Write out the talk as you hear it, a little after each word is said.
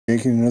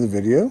Making another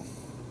video,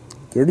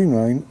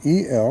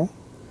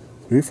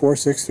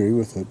 39EL3463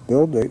 with a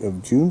build date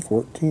of June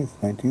 14th,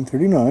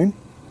 1939.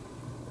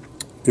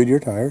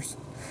 Goodyear tires.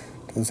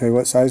 Doesn't say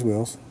what size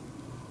wheels.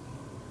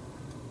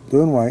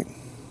 Blue and white.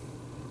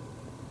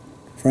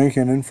 Frank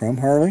engine from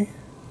Harley.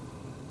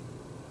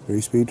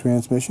 3-speed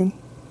transmission.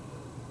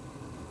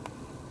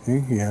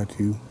 Okay, you have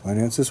to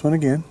finance this one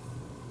again.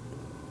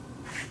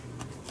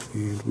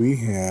 And we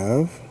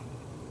have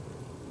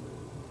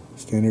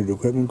standard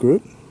equipment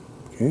group.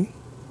 Okay.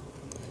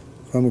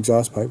 Chrome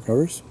exhaust pipe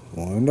covers,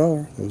 $1.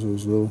 Those are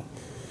those little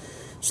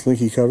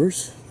slinky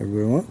covers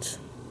everybody wants.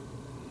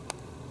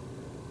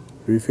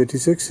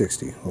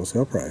 $356.60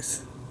 wholesale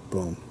price.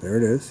 Boom, there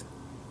it is.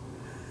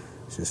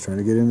 Just trying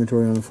to get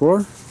inventory on the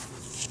floor.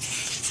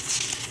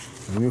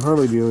 A new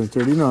Harley dealer,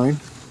 39.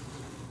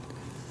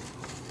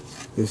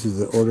 This is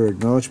the order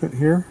acknowledgement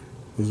here.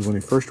 This is when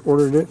he first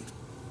ordered it.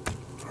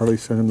 Harley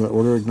sent him the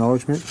order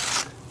acknowledgement.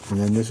 And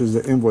then this is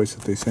the invoice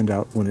that they send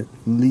out when it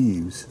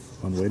leaves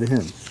on the way to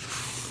him.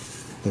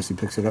 Unless he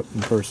picks it up in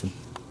person.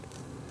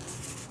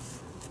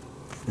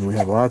 And we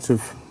have lots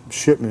of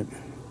shipment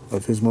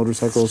of his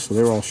motorcycles, so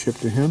they're all shipped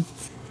to him.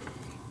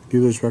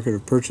 Dealer's record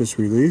of purchase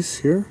release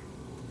here.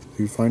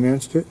 He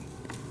financed it.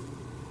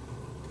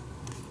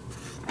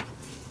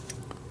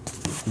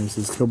 This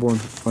is Kilborn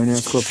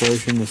Finance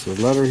Corporation. This is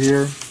a letter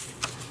here.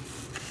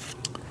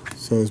 It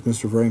says,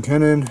 Mr. Frank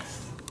Hennon,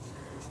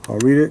 I'll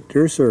read it.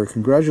 Dear Sir,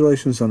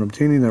 congratulations on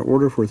obtaining that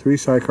order for 3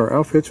 sidecar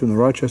outfits from the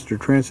Rochester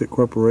Transit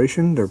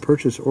Corporation. Their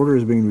purchase order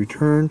is being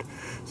returned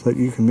so that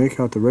you can make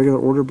out the regular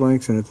order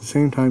blanks and at the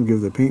same time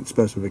give the paint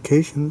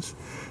specifications.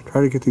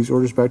 Try to get these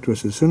orders back to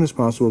us as soon as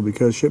possible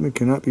because shipment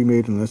cannot be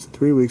made unless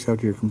 3 weeks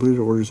after your completed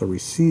orders are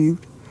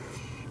received.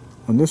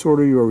 On this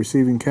order, you are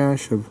receiving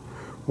cash of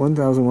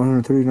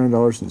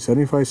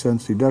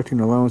 $1,139.75, deducting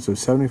allowance of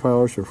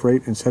 $75 for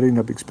freight and setting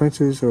up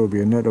expenses. There will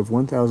be a net of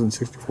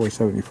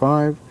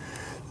 $1,064.75.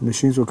 The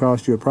machines will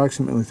cost you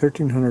approximately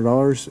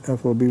 $1,300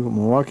 FOB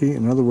Milwaukee.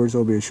 In other words, there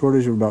will be a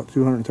shortage of about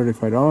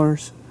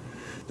 $235.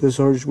 This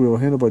shortage we will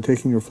handle by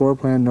taking your floor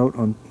plan note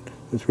on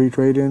the 3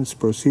 trade-ins.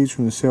 Proceeds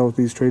from the sale of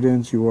these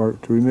trade-ins you are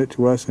to remit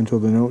to us until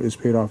the note is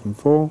paid off in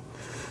full.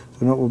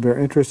 The note will bear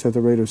interest at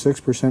the rate of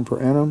 6% per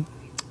annum.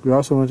 We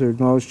also want to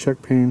acknowledge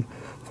check paying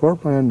floor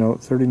plan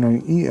note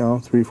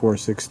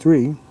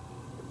 39EL3463.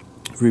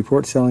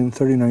 Report selling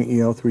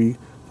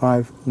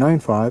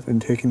 39EL3595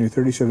 and taking a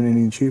 37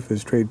 Indian Chief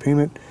as trade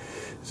payment.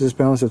 Is this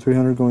balance of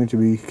 $300 going to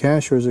be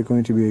cash or is it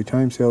going to be a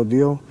time sale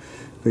deal?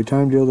 If a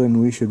time deal,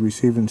 then we should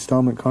receive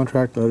installment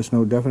contract. Let us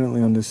know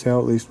definitely on this sale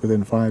at least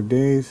within 5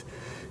 days.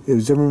 If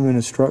Zimmerman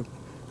has stuck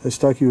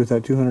you with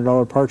that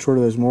 $200 part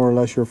order, that's more or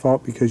less your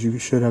fault because you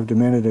should have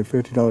demanded a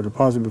 $50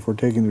 deposit before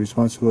taking the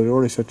responsibility to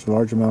order such a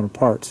large amount of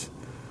parts.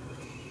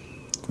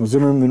 Well,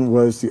 Zimmerman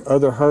was the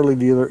other Harley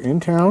dealer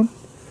in town,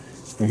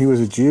 and he was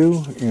a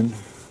Jew, and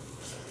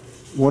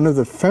one of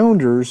the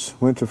founders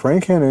went to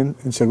Frank Hennon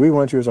and said, we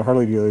want you as a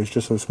Harley dealer. He's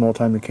just a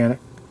small-time mechanic.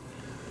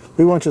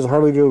 We want you as a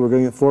Harley dealer. We're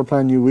going to get floor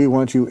plan you. We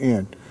want you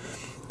in.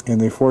 And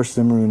they forced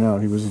Zimmerman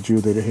out. He was a Jew.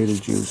 They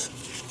hated Jews.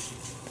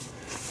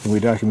 And we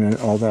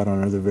documented all that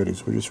on other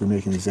videos. We're just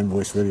remaking these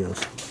invoice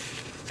videos.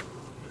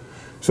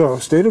 So,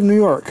 State of New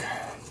York,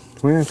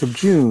 29th of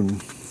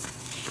June.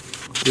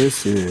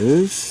 This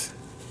is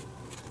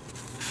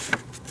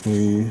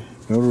a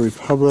Notary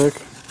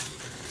Public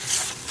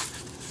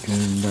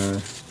and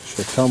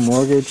Chattel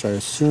Mortgage. I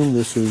assume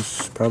this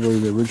is probably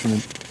the original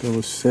bill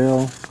of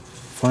sale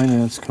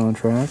finance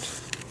contract.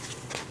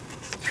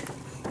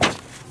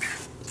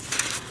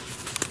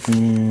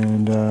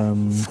 And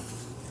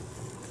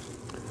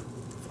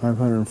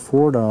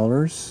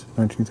 $504,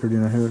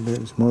 1939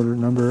 is motor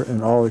number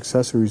and all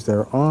accessories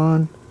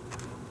thereon.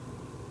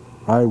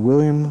 I,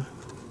 William,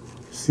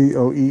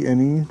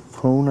 C-O-E-N-E,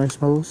 phone, I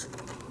suppose.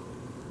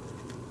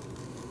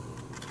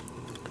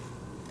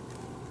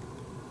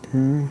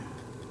 Okay.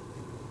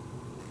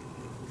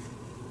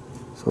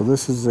 So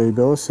this is a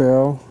bill of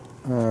sale,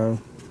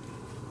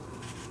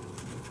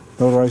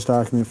 notarized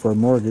document for a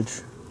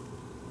mortgage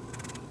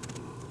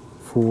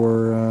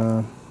for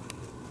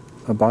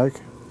a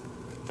bike,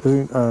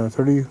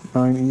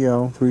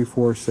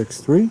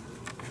 39EL3463.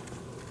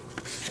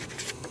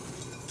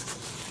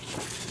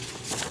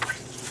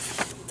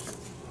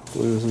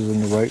 Hopefully this is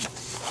in the right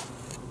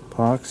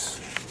box.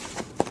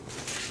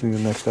 Maybe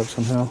mixed up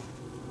somehow.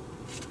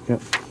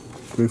 Yep,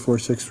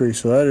 3463.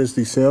 So that is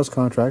the sales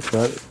contract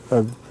that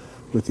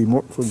with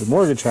for the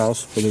mortgage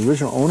house for the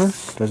original owner.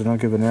 Does not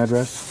give an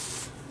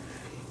address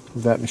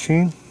of that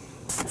machine.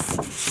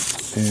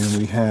 And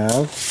we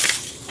have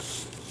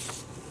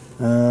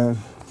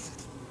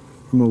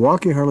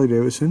Milwaukee Harley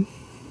Davidson.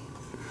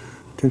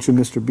 Attention,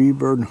 Mr. B.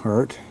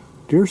 Bernhardt.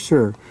 Dear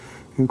Sir,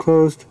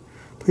 enclosed,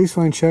 please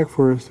find check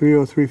for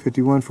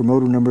 30351 for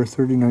motor number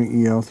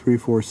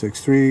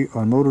 39EL3463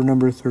 on motor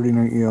number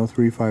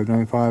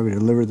 39EL3595 and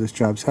delivered this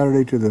job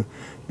Saturday to the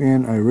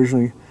man I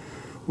originally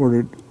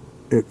ordered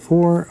at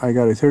 4. I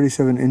got a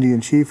 37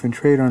 Indian Chief and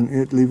trade on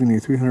it, leaving a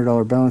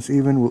 $300 balance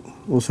even.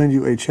 We'll send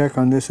you a check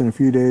on this in a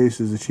few days,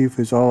 as the Chief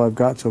is all I've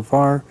got so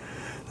far.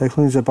 That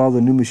cleans up all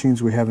the new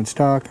machines we have in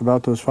stock.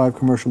 About those 5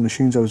 commercial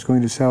machines I was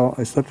going to sell,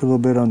 I slept a little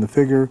bit on the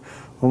figure.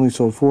 Only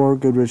sold 4.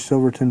 Goodrich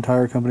Silverton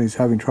Tire Company is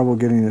having trouble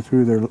getting it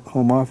through their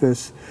home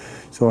office,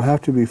 so I'll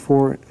have to be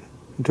 4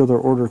 until their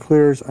order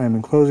clears. I am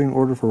enclosing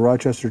order for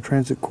Rochester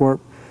Transit Corp.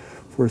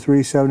 for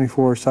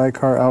 374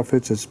 sidecar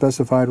outfits as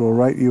specified. We'll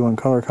write you on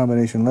color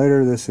combination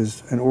later. This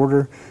is an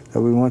order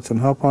that we want some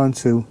help on,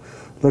 so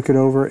look it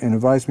over and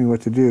advise me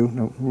what to do.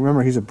 Now,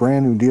 remember, he's a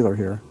brand new dealer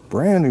here.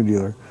 Brand new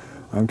dealer.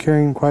 I'm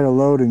carrying quite a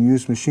load in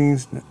used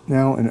machines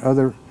now, and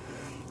another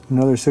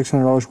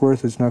 $600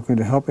 worth is not going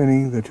to help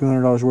any. The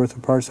 $200 worth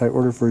of parts I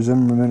ordered for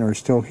Zimmerman are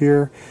still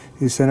here.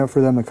 He sent up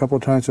for them a couple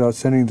of times without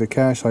sending the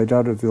cash, so I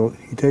doubt if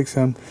he takes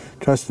them.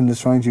 Trust him,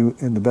 this finds you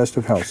in the best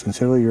of health.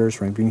 Sincerely yours,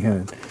 Frank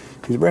Buchanan.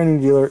 He's a brand new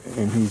dealer,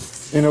 and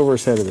he's in over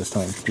his head at this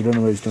time. He doesn't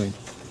know what he's doing.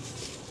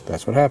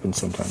 That's what happens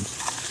sometimes.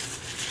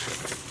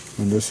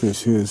 And this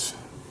is his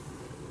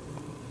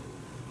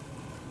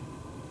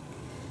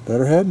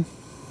letterhead.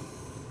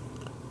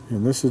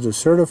 And this is to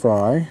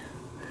certify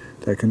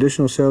that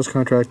conditional sales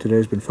contract today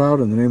has been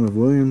filed in the name of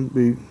William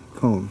B.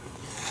 Cohn.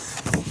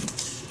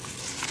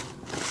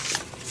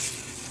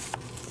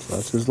 So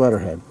that's his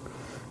letterhead.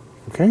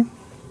 Okay?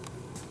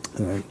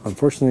 And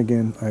unfortunately,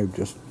 again, I'm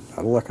just out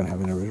of luck on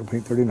having an original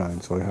paint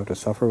 39, so I have to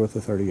suffer with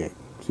the 38.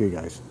 See you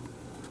guys.